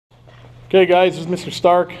Okay guys, this is Mr.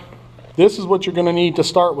 Stark. This is what you're going to need to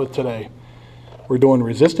start with today. We're doing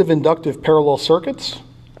resistive inductive parallel circuits.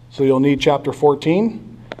 So you'll need chapter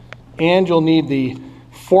 14 and you'll need the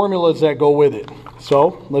formulas that go with it.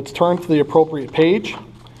 So let's turn to the appropriate page.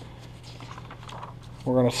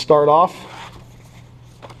 We're going to start off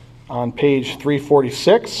on page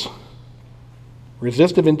 346.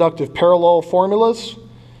 Resistive inductive parallel formulas,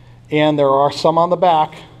 and there are some on the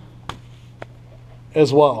back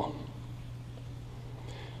as well.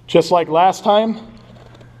 Just like last time,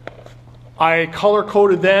 I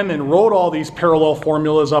color-coded them and wrote all these parallel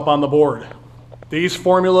formulas up on the board. These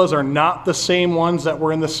formulas are not the same ones that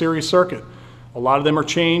were in the series circuit. A lot of them are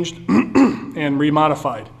changed and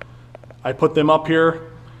remodified. I put them up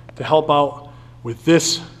here to help out with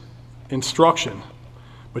this instruction,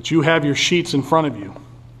 but you have your sheets in front of you.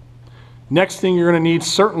 Next thing you're going to need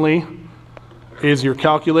certainly is your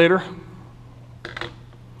calculator.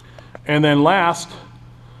 And then last,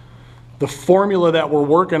 the formula that we're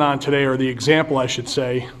working on today, or the example I should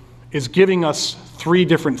say, is giving us three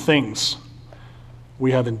different things.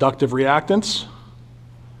 We have inductive reactance,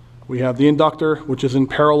 we have the inductor, which is in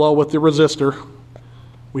parallel with the resistor,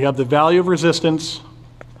 we have the value of resistance,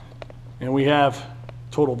 and we have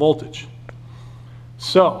total voltage.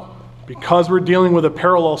 So, because we're dealing with a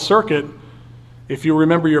parallel circuit, if you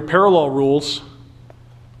remember your parallel rules,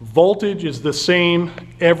 voltage is the same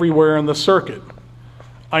everywhere in the circuit.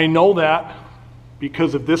 I know that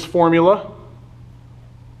because of this formula,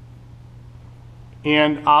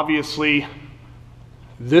 and obviously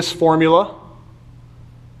this formula,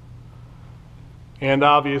 and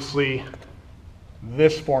obviously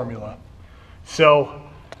this formula. So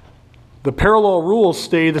the parallel rules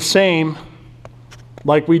stay the same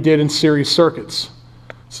like we did in series circuits.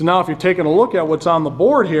 So now if you're taking a look at what's on the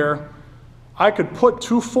board here, I could put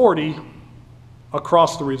 240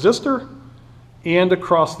 across the resistor and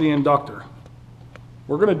across the inductor.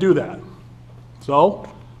 We're going to do that.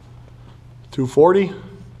 So 240,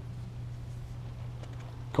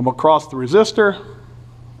 come across the resistor,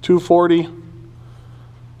 240,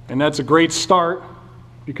 and that's a great start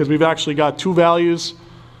because we've actually got two values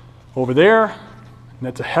over there, and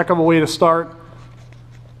that's a heck of a way to start.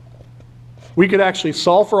 We could actually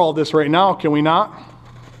solve for all this right now, can we not?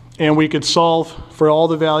 And we could solve for all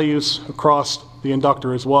the values across the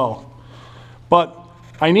inductor as well. But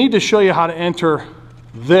I need to show you how to enter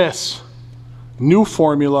this new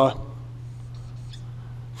formula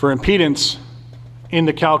for impedance in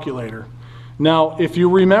the calculator. Now, if you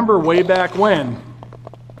remember way back when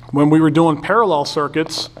we were doing parallel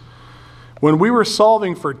circuits, when we were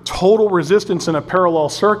solving for total resistance in a parallel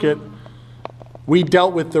circuit, we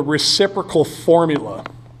dealt with the reciprocal formula.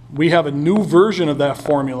 We have a new version of that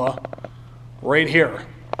formula right here.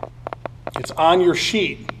 It's on your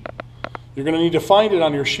sheet. You're going to need to find it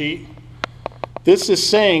on your sheet. This is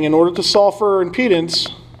saying in order to solve for impedance,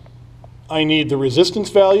 I need the resistance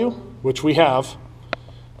value, which we have.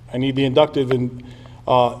 I need the inductive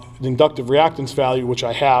reactance value, which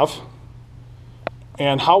I have.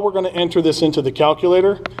 And how we're going to enter this into the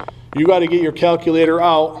calculator, you got to get your calculator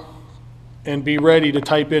out and be ready to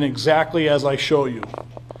type in exactly as I show you,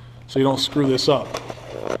 so you don't screw this up.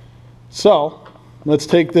 So let's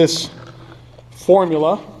take this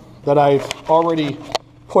formula that I've already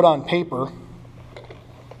put on paper.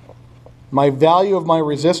 My value of my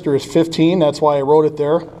resistor is 15, that's why I wrote it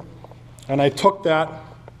there. And I took that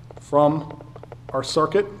from our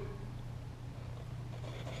circuit.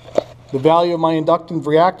 The value of my inductive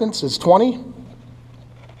reactance is 20,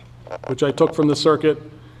 which I took from the circuit.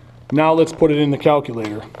 Now let's put it in the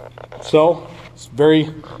calculator. So it's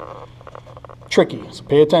very tricky, so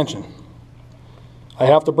pay attention. I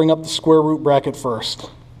have to bring up the square root bracket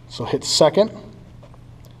first. So hit second,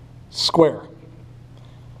 square.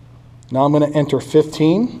 Now I'm going to enter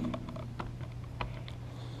 15.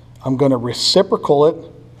 I'm going to reciprocal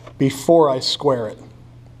it before I square it.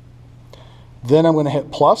 Then I'm going to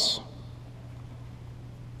hit plus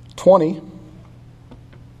 20,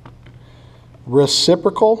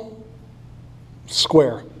 reciprocal,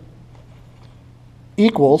 square,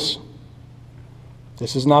 equals,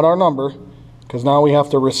 this is not our number, because now we have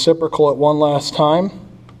to reciprocal it one last time,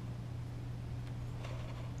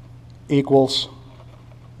 equals,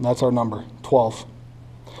 that's our number, 12.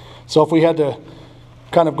 So if we had to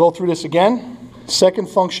kind of go through this again, second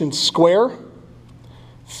function square,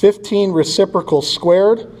 15 reciprocal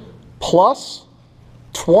squared, plus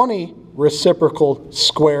 20 reciprocal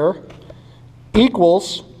square,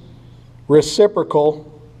 equals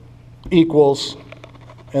reciprocal equals,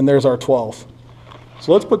 and there's our 12.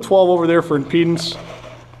 So let's put 12 over there for impedance.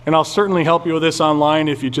 And And I'll certainly help you with this online.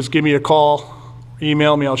 If you just give me a call,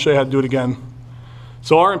 email me, I'll show you how to do it again.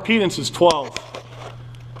 So our impedance is 12.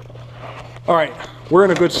 All right, we're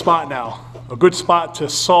in a good spot now. A good spot to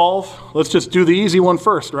solve. Let's just do the easy one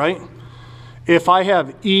first, right? If I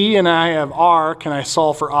have E and I have R, can I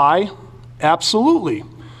solve for I? Absolutely.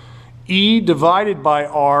 E divided by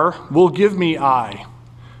R will give me I.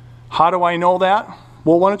 How do I know that?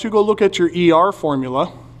 Well, why don't you go look at your ER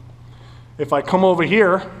formula. If I come over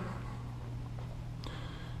here,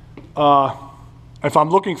 if I'm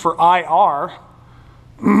looking for IR,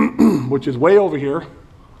 which is way over here,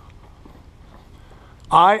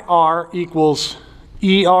 IR equals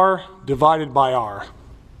ER divided by R,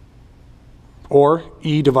 or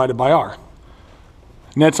E divided by R.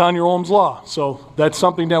 And that's on your Ohm's law. So that's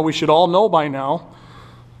something that we should all know by now.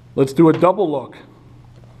 Let's do a double look.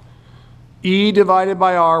 E divided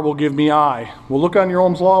by R will give me I. We'll look on your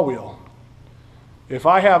Ohm's law wheel. If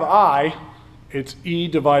I have I, it's E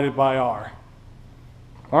divided by R.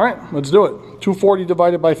 All right, let's do it. 240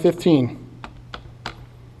 divided by 15.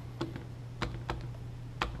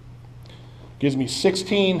 Gives me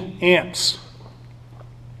 16 amps.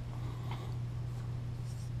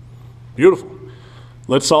 Beautiful.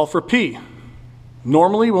 Let's solve for P.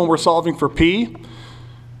 Normally when we're solving for P,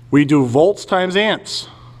 we do volts times amps,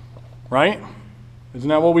 right? Isn't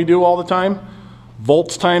that what we do all the time?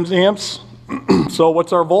 Volts times amps. So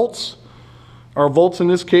what's our volts? Our volts in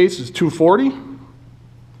this case is 240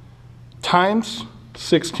 times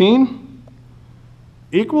 16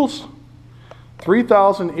 equals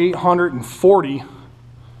 3,840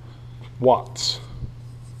 watts.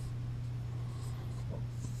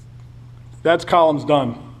 That's columns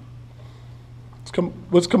done.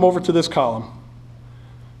 Let's come over to this column.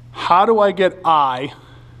 How do I get I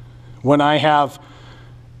when I have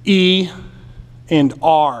E and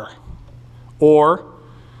R, or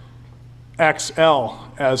XL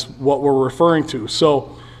as what we're referring to?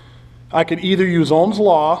 So I could either use Ohm's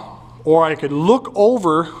law, or I could look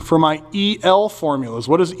over for my EL formulas.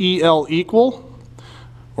 What does EL equal?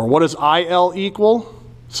 Or what does IL equal?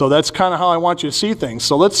 So that's kind of how I want you to see things.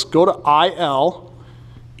 So let's go to IL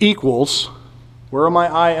equals, where are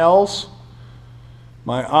my ILs?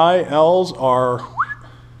 My ILs are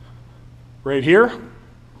right here.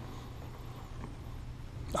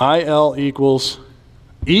 IL equals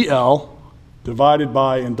EL divided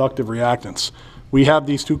by inductive reactance. We have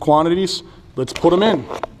these two quantities. Let's put them in.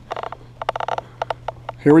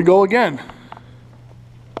 Here we go again.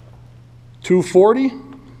 240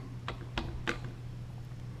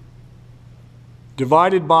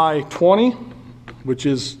 divided by 20, which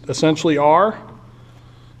is essentially R,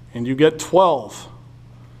 and you get 12.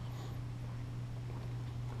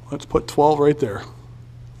 Let's put 12 right there.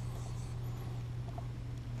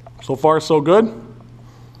 So far, so good.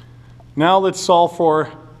 Now let's solve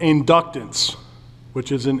for inductance,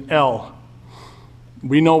 which is an L.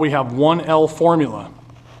 We know we have one L formula.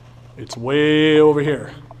 It's way over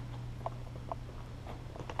here.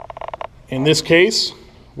 In this case,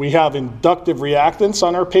 we have inductive reactance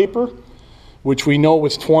on our paper, which we know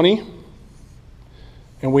was 20.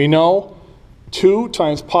 And we know 2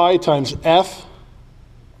 times pi times F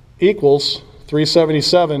equals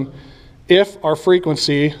 377 if our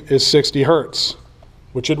frequency is 60 hertz,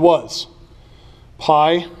 which it was.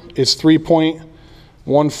 Pi is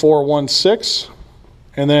 3.1416,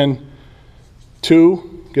 and then 2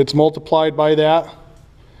 gets multiplied by that,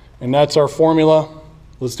 and that's our formula.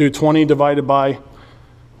 Let's do 20 divided by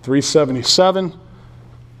 377.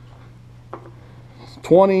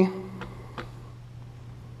 20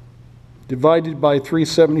 divided by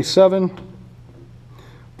 377,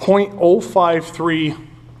 0.053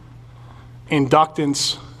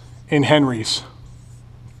 inductance in henries.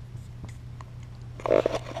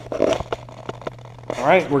 All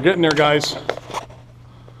right, we're getting there, guys.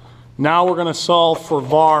 Now we're going to solve for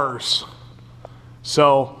VARs.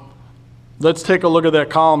 So let's take a look at that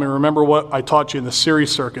column and remember what I taught you in the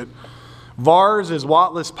series circuit. VARs is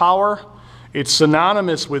wattless power. It's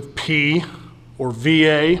synonymous with P or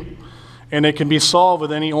VA, and it can be solved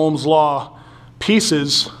with any Ohm's law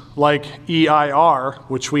pieces like EIR,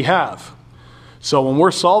 which we have. So when we're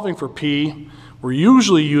solving for P, we're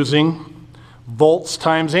usually using volts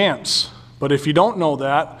times amps. But if you don't know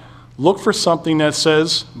that, look for something that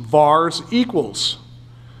says VARs equals.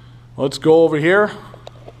 Let's go over here.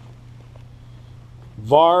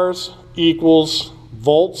 VARs equals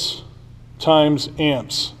volts times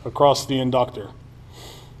amps across the inductor.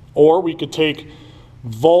 Or we could take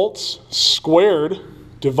volts squared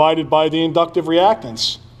divided by the inductive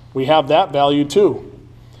reactance. We have that value too.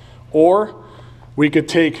 Or we could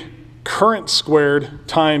take current squared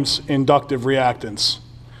times inductive reactance.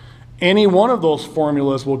 Any one of those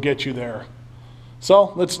formulas will get you there.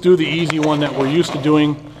 So let's do the easy one that we're used to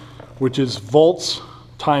doing, which is volts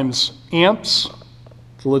times amps.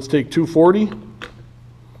 So let's take 240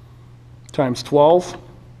 times 12,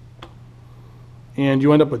 and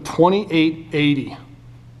you end up with 2880.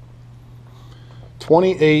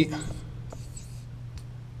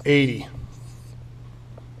 2880.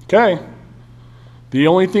 Okay. The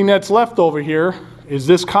only thing that's left over here is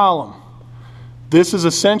this column. This is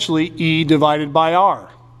essentially E divided by R,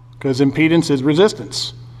 because impedance is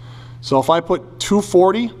resistance. So if I put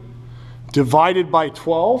 240 divided by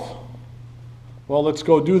 12, well, let's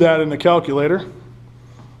go do that in the calculator.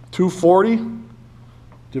 240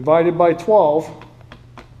 divided by 12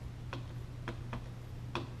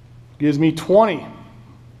 gives me 20.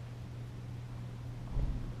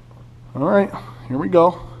 All right, here we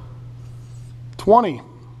go. 20.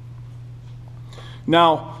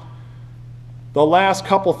 Now, the last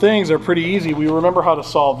couple things are pretty easy. We remember how to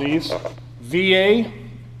solve these. VA,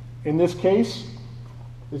 in this case,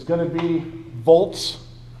 is going to be volts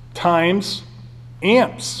times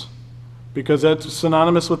amps, because that's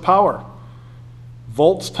synonymous with power.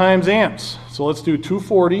 Volts times amps. So let's do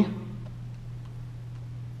 240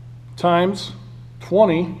 times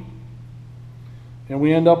 20, and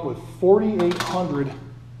we end up with 4,800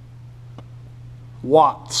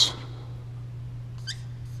 watts.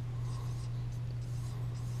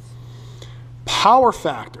 Power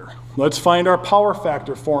factor. Let's find our power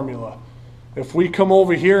factor formula. If we come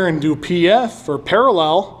over here and do PF for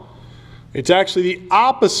parallel, it's actually the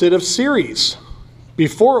opposite of series.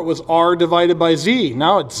 Before it was R divided by Z.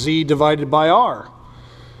 Now it's Z divided by R,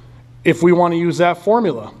 if we want to use that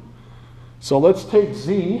formula. So let's take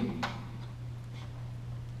Z,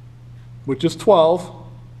 which is 12,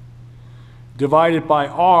 divided by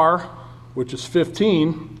R, which is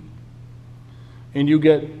 15, and you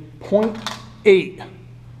get 0.8.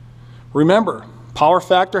 Remember, power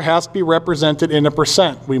factor has to be represented in a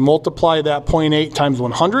percent. We multiply that 0.8 times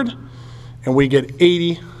 100, and we get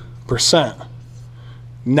 80%.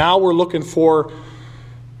 Now we're looking for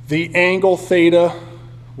the angle theta,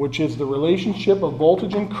 which is the relationship of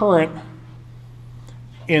voltage and current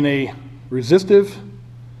in a resistive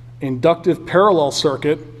inductive parallel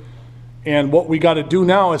circuit. And what we got to do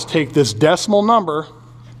now is take this decimal number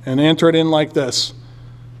and enter it in like this.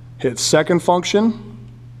 Hit second function,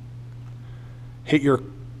 hit your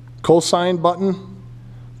cosine button,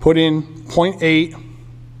 put in 0.8,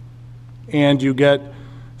 and you get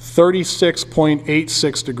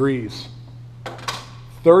 36.86 degrees.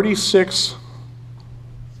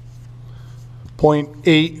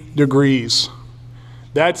 36.8 degrees.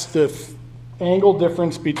 That's the angle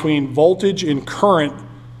difference between voltage and current,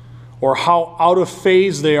 or how out of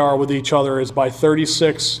phase they are with each other, is by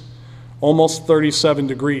 36, almost 37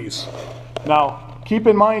 degrees. Now, keep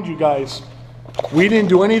in mind, you guys, we didn't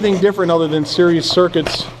do anything different other than series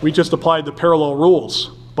circuits. We just applied the parallel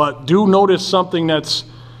rules. But do notice something that's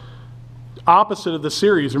opposite of the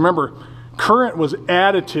series. Remember, current was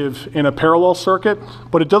additive in a parallel circuit,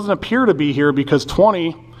 but it doesn't appear to be here because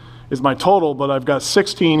 20 is my total, but I've got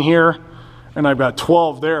 16 here and I've got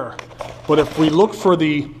 12 there. But if we look for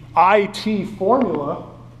the IT formula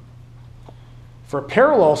for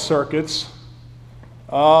parallel circuits,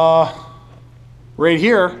 right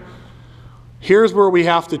here, here's where we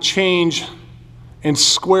have to change and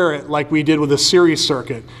square it like we did with a series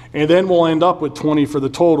circuit. And then we'll end up with 20 for the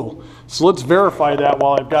total. So let's verify that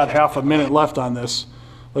while I've got half a minute left on this.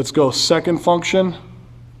 Let's go second function,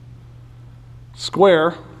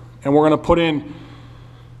 square, and we're going to put in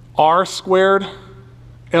R squared,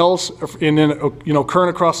 L, and then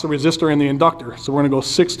current across the resistor and the inductor. So we're going to go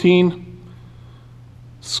 16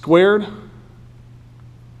 squared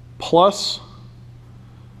plus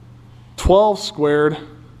 12 squared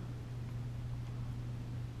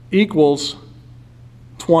equals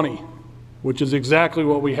 20, which is exactly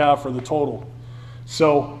what we have for the total.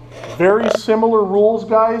 So very similar rules,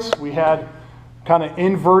 guys. We had kind of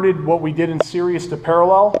inverted what we did in series to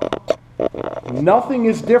parallel. Nothing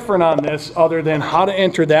is different on this other than how to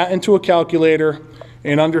enter that into a calculator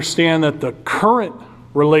and understand that the current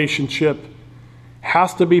relationship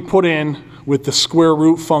has to be put in with the square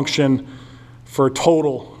root function for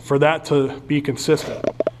total, for that to be consistent.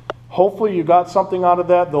 Hopefully you got something out of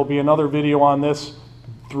that. There'll be another video on this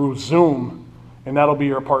through Zoom, and that'll be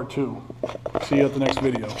your part 2. See you at the next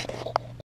video.